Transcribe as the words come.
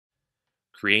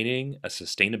Creating a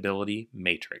Sustainability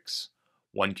Matrix.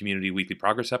 One Community Weekly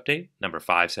Progress Update, number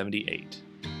 578.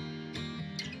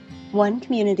 One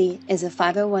Community is a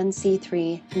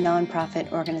 501c3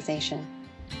 nonprofit organization.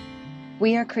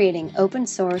 We are creating open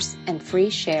source and free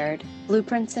shared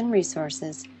blueprints and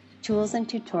resources, tools and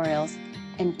tutorials,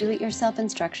 and do-it-yourself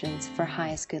instructions for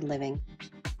highest good living.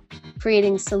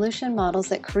 Creating solution models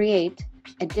that create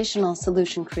additional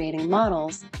solution creating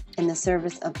models in the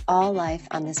service of all life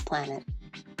on this planet.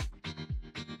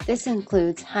 This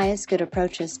includes highest good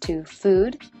approaches to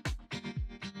food,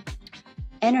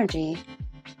 energy,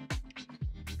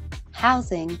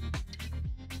 housing,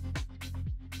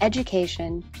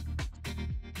 education,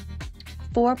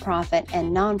 for-profit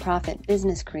and non-profit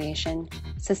business creation,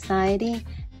 society,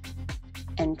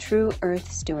 and true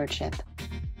earth stewardship.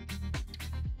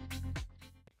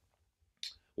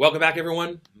 Welcome back,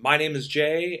 everyone. My name is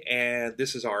Jay, and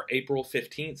this is our April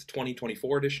 15th,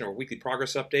 2024 edition of our Weekly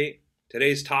Progress Update.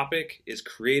 Today's topic is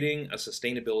creating a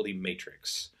sustainability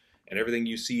matrix. And everything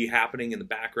you see happening in the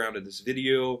background of this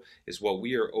video is what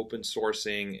we are open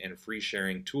sourcing and free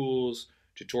sharing tools,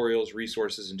 tutorials,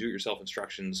 resources, and do-it-yourself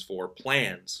instructions for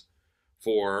plans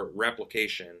for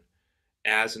replication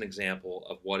as an example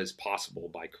of what is possible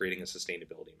by creating a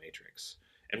sustainability matrix.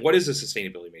 And what is a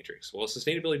sustainability matrix? Well, a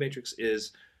sustainability matrix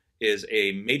is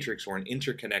a matrix or an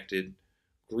interconnected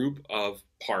group of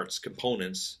parts,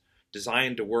 components,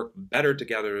 designed to work better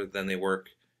together than they work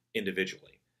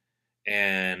individually.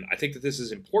 And I think that this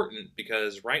is important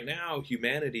because right now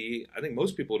humanity, I think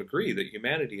most people would agree that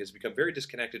humanity has become very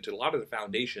disconnected to a lot of the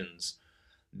foundations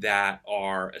that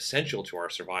are essential to our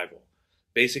survival.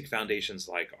 Basic foundations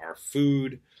like our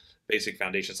food, basic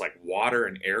foundations like water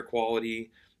and air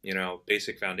quality,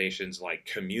 basic foundations like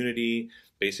community,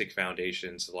 basic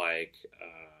foundations like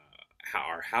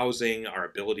our housing, our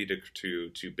ability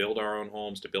to build our own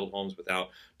homes, to build homes without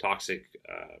toxic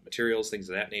materials, things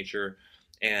of that nature.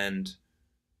 And,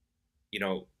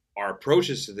 our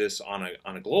approaches to this on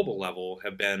a global level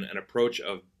have been an approach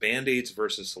of band-aids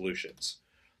versus solutions.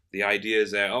 The idea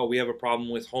is that, we have a problem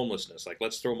with homelessness. Like,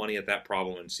 let's throw money at that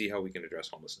problem and see how we can address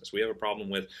homelessness. We have a problem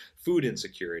with food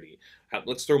insecurity.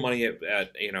 Let's throw money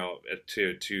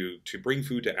to bring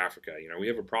food to Africa. We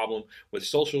have a problem with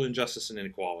social injustice and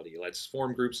inequality. Let's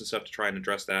form groups and stuff to try and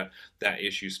address that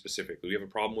issue specifically. We have a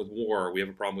problem with war. We have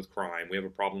a problem with crime. We have a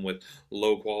problem with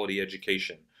low quality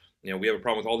education. We have a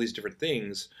problem with all these different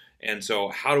things. And so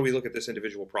how do we look at this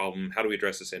individual problem? How do we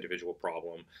address this individual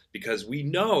problem? Because we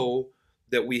know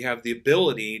that we have the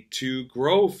ability to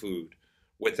grow food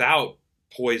without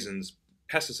poisons,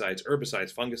 pesticides,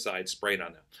 herbicides, fungicides sprayed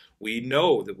on them. We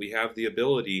know that we have the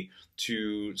ability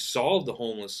to solve the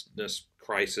homelessness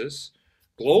crisis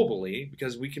globally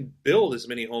because we can build as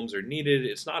many homes as are needed.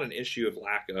 It's not an issue of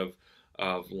lack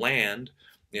of land,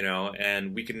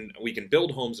 and we can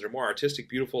build homes that are more artistic,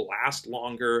 beautiful, last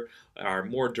longer, are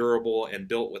more durable, and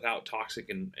built without toxic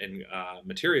and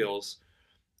materials.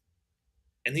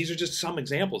 And these are just some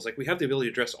examples. Like, we have the ability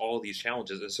to address all of these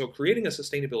challenges. And so creating a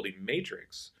sustainability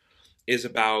matrix is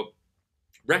about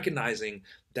recognizing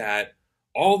that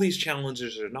all these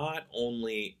challenges are not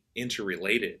only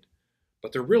interrelated,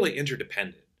 but they're really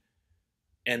interdependent.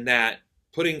 And that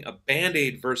putting a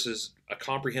band-aid versus a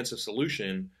comprehensive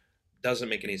solution doesn't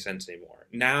make any sense anymore.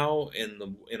 Now,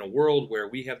 in a world where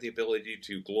we have the ability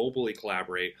to globally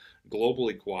collaborate,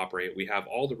 globally cooperate, we have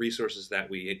all the resources that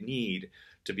we need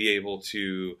to be able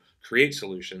to create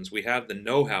solutions. We have the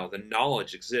know-how, the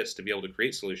knowledge exists to be able to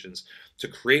create solutions, to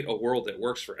create a world that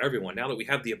works for everyone. Now that we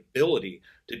have the ability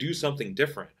to do something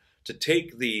different, to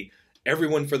take the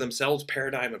everyone for themselves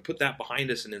paradigm and put that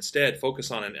behind us and instead focus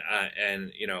on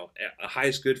a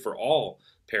highest good for all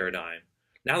paradigm.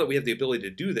 Now that we have the ability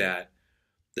to do that,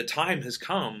 the time has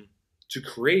come to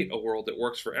create a world that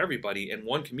works for everybody, and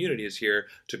One Community is here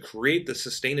to create the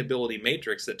sustainability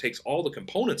matrix that takes all the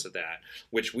components of that,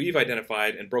 which we've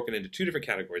identified and broken into two different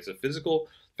categories: the physical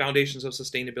foundations of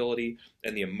sustainability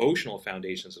and the emotional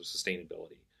foundations of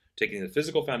sustainability. Taking the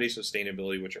physical foundations of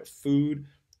sustainability, which are food,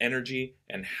 energy,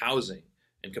 and housing,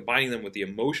 and combining them with the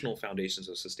emotional foundations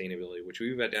of sustainability, which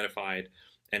we've identified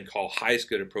and call highest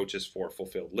good approaches for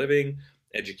fulfilled living,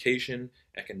 education,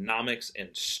 economics, and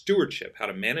stewardship, how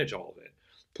to manage all of it.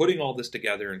 Putting all this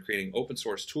together and creating open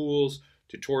source tools,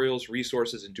 tutorials,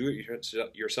 resources, and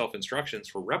do-it-yourself instructions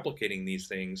for replicating these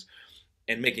things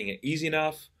and making it easy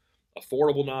enough,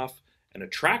 affordable enough, and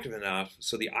attractive enough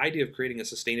so the idea of creating a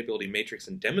sustainability matrix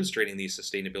and demonstrating these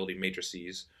sustainability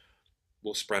matrices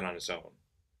will spread on its own.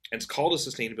 And it's called a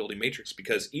sustainability matrix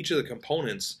because each of the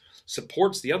components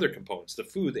supports the other components. The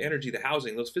food, the energy, the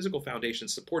housing, those physical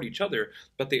foundations support each other,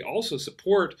 but they also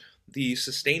support the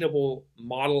sustainable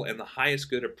model and the highest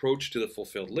good approach to the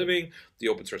fulfilled living, the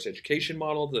open source education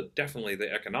model, definitely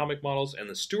the economic models, and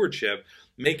the stewardship,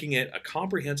 making it a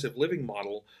comprehensive living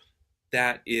model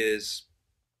that is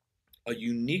a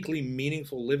uniquely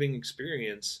meaningful living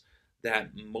experience that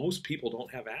most people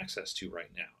don't have access to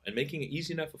right now, and making it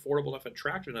easy enough, affordable enough, and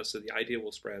attractive enough so the idea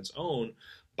will spread its own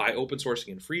by open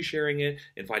sourcing and free sharing it,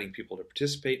 inviting people to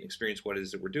participate and experience what it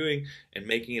is that we're doing, and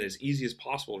making it as easy as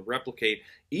possible to replicate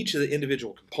each of the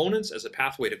individual components as a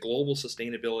pathway to global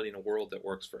sustainability in a world that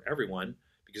works for everyone.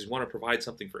 Because we want to provide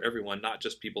something for everyone, not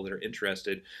just people that are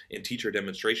interested in teacher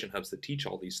demonstration hubs that teach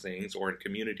all these things, or in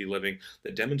community living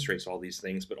that demonstrates all these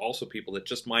things, but also people that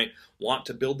just might want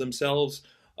to build themselves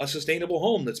a sustainable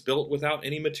home that's built without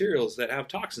any materials that have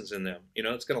toxins in them. You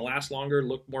know, it's going to last longer,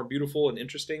 look more beautiful and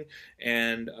interesting,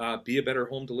 and be a better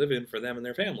home to live in for them and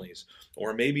their families.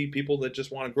 Or maybe people that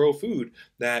just want to grow food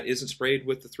that isn't sprayed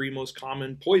with the 3 most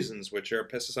common poisons, which are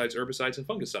pesticides, herbicides, and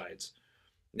fungicides.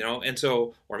 You know, and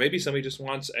so, or maybe somebody just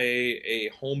wants a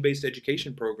home-based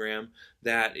education program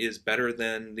that is better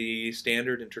than the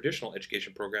standard and traditional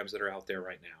education programs that are out there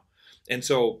right now. And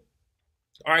so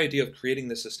our idea of creating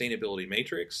the sustainability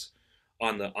matrix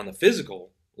on the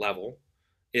physical level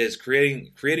is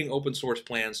creating open source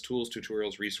plans, tools,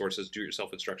 tutorials, resources,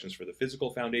 do-it-yourself instructions for the physical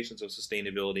foundations of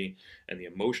sustainability and the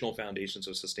emotional foundations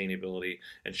of sustainability,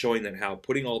 and showing that how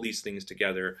putting all these things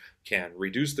together can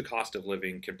reduce the cost of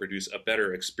living, can produce a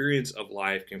better experience of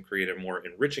life, can create a more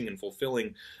enriching and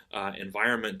fulfilling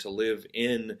environment to live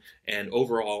in, and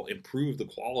overall improve the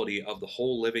quality of the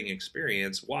whole living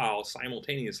experience, while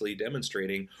simultaneously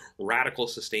demonstrating radical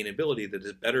sustainability that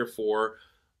is better for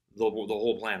the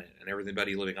whole planet and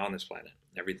everybody living on this planet,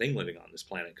 everything living on this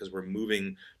planet, because we're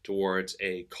moving towards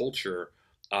a culture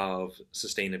of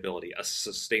sustainability, a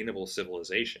sustainable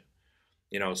civilization.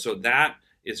 You know, so that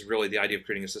is really the idea of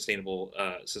creating a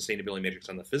sustainability matrix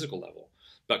on the physical level.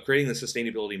 But creating the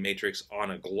sustainability matrix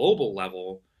on a global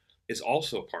level is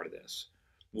also part of this,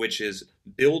 which is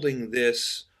building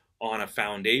this on a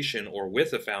foundation, or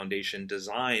with a foundation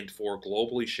designed for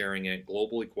globally sharing it,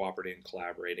 globally cooperating,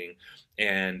 collaborating,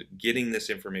 and getting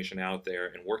this information out there,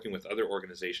 and working with other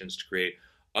organizations to create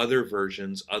other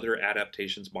versions, other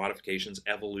adaptations, modifications,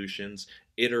 evolutions,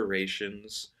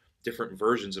 iterations, different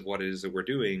versions of what it is that we're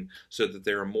doing, so that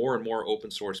there are more and more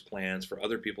open source plans for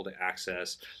other people to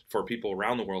access, for people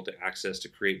around the world to access, to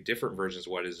create different versions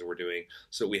of what it is that we're doing,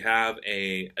 so we have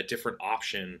a different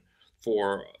option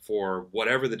for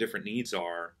whatever the different needs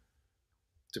are,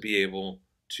 to be able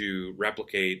to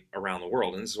replicate around the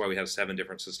world. And this is why we have 7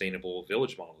 different sustainable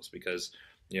village models, because,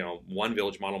 you know, one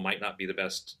village model might not be the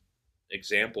best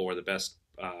example or the best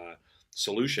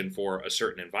solution for a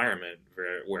certain environment,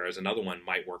 whereas another one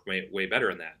might work way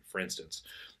better in that, for instance.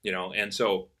 You know, and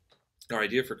so our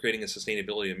idea for creating a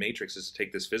sustainability matrix is to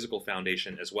take this physical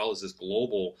foundation, as well as this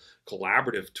global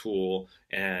collaborative tool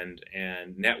and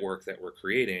network that we're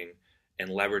creating, and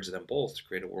leverage them both to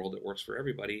create a world that works for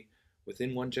everybody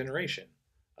within one generation.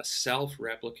 A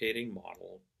self-replicating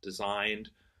model designed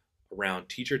around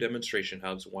teacher demonstration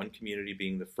hubs, one community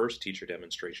being the first teacher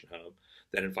demonstration hub,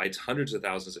 that invites hundreds of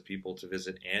thousands of people to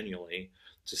visit annually,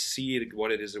 to see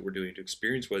what it is that we're doing, to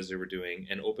experience what it is that we're doing,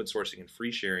 and open sourcing and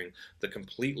free sharing the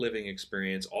complete living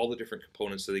experience, all the different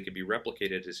components, so they can be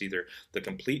replicated as either the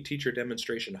complete teacher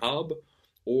demonstration hub,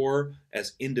 or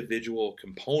as individual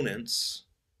components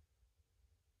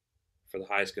for the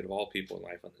highest good of all people in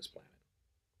life on this planet.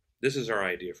 This is our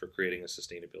idea for creating a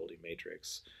sustainability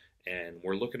matrix. And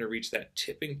we're looking to reach that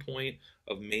tipping point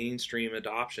of mainstream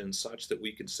adoption, such that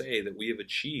we can say that we have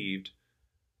achieved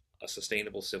a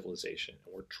sustainable civilization.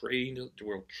 And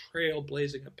we're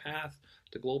trailblazing a path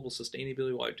to global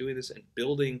sustainability while doing this, and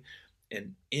building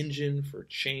an engine for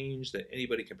change that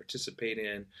anybody can participate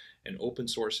in, and open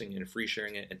sourcing and free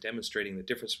sharing it, and demonstrating the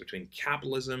difference between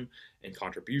capitalism and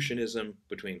contributionism,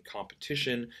 between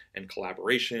competition and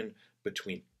collaboration,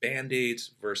 between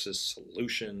band-aids versus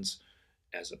solutions,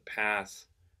 as a path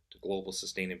to global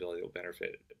sustainability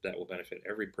that will benefit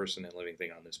every person and living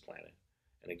thing on this planet.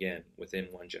 And again, within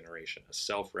one generation, a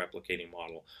self-replicating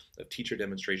model of teacher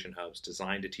demonstration hubs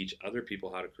designed to teach other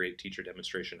people how to create teacher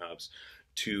demonstration hubs,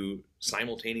 to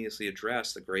simultaneously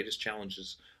address the greatest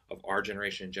challenges of our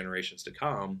generation and generations to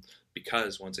come,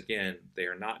 because once again, they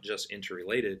are not just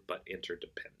interrelated, but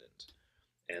interdependent.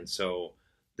 And so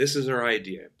this is our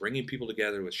idea, bringing people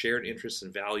together with shared interests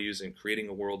and values, and creating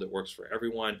a world that works for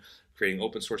everyone, creating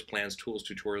open source plans, tools,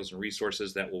 tutorials, and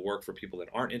resources that will work for people that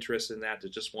aren't interested in that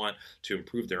just want to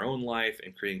improve their own life,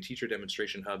 and creating teacher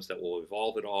demonstration hubs that will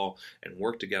evolve it all and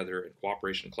work together in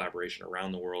cooperation and collaboration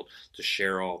around the world to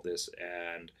share all this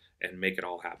and make it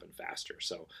all happen faster.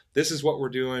 So this is what we're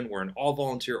doing. We're an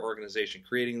all-volunteer organization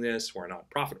creating this. We're a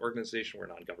nonprofit organization. We're a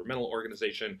non-governmental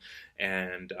organization.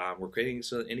 And we're creating it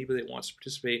so that anybody that wants to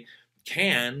participate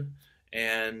can,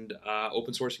 and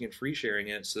open sourcing and free sharing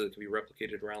it so that it can be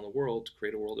replicated around the world to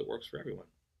create a world that works for everyone.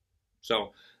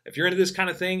 So if you're into this kind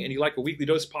of thing and you like a weekly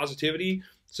dose of positivity,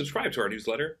 subscribe to our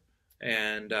newsletter.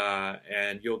 And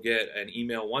you'll get an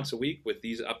email once a week with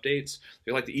these updates. If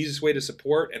you like the easiest way to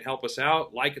support and help us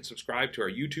out, like and subscribe to our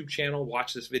YouTube channel.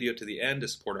 Watch this video to the end to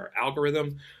support our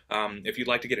algorithm. If you'd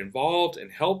like to get involved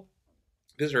and help,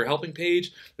 visit our helping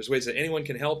page. There's ways that anyone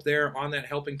can help there on that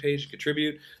helping page and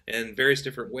contribute in various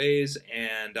different ways.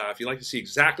 And if you'd like to see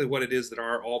exactly what it is that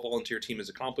our all-volunteer team has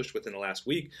accomplished within the last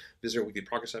week, visit our weekly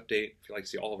progress update. If you'd like to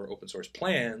see all of our open source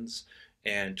plans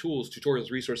and tools,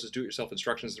 tutorials, resources, do-it-yourself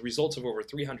instructions, the results of over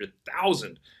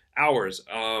 300,000 hours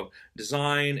of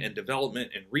design and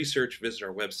development and research, visit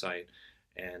our website.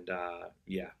 And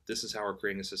yeah, this is how we're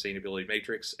creating a sustainability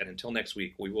matrix. And until next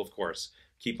week, we will, of course,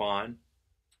 keep it on.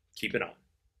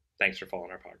 Thanks for following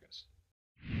our progress.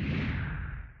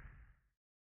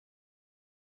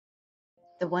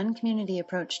 The one community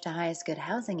approach to highest good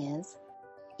housing is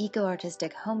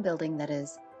eco-artistic home building that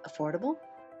is affordable,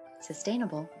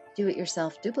 sustainable,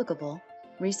 do-it-yourself duplicable,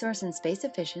 resource and space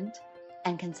efficient,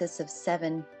 and consists of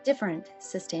 7 different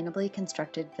sustainably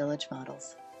constructed village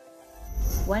models.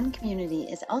 One Community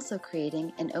is also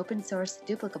creating an open-source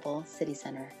duplicable city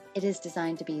center. It is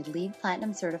designed to be LEED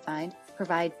Platinum certified,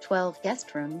 provide 12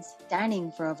 guest rooms,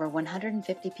 dining for over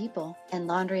 150 people, and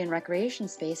laundry and recreation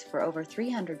space for over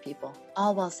 300 people,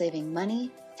 all while saving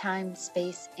money, time,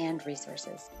 space, and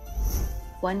resources.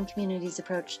 One Community's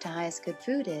approach to highest good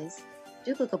food is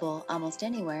duplicable almost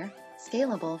anywhere,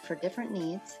 scalable for different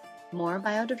needs, more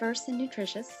biodiverse and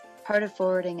nutritious, part of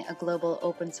forwarding a global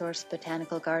open source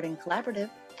botanical garden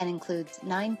collaborative, and includes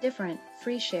 9 different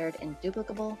free shared and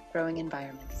duplicable growing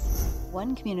environments.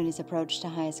 One Community's approach to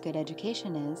highest good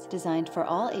education is designed for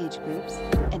all age groups,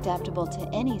 adaptable to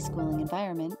any schooling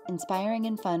environment, inspiring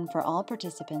and fun for all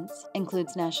participants,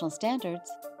 includes national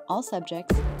standards, all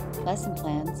subjects, lesson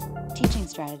plans, teaching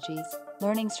strategies,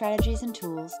 learning strategies and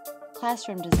tools,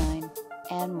 classroom design,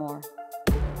 and more.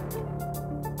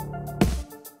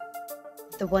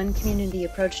 The One Community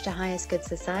approach to highest good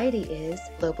society is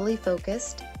globally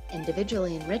focused,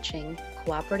 individually enriching,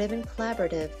 cooperative and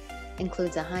collaborative,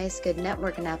 includes a highest good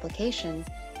network and application,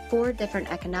 4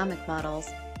 different economic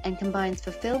models, and combines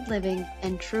fulfilled living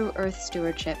and true earth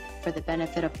stewardship for the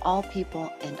benefit of all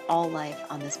people and all life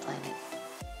on this planet.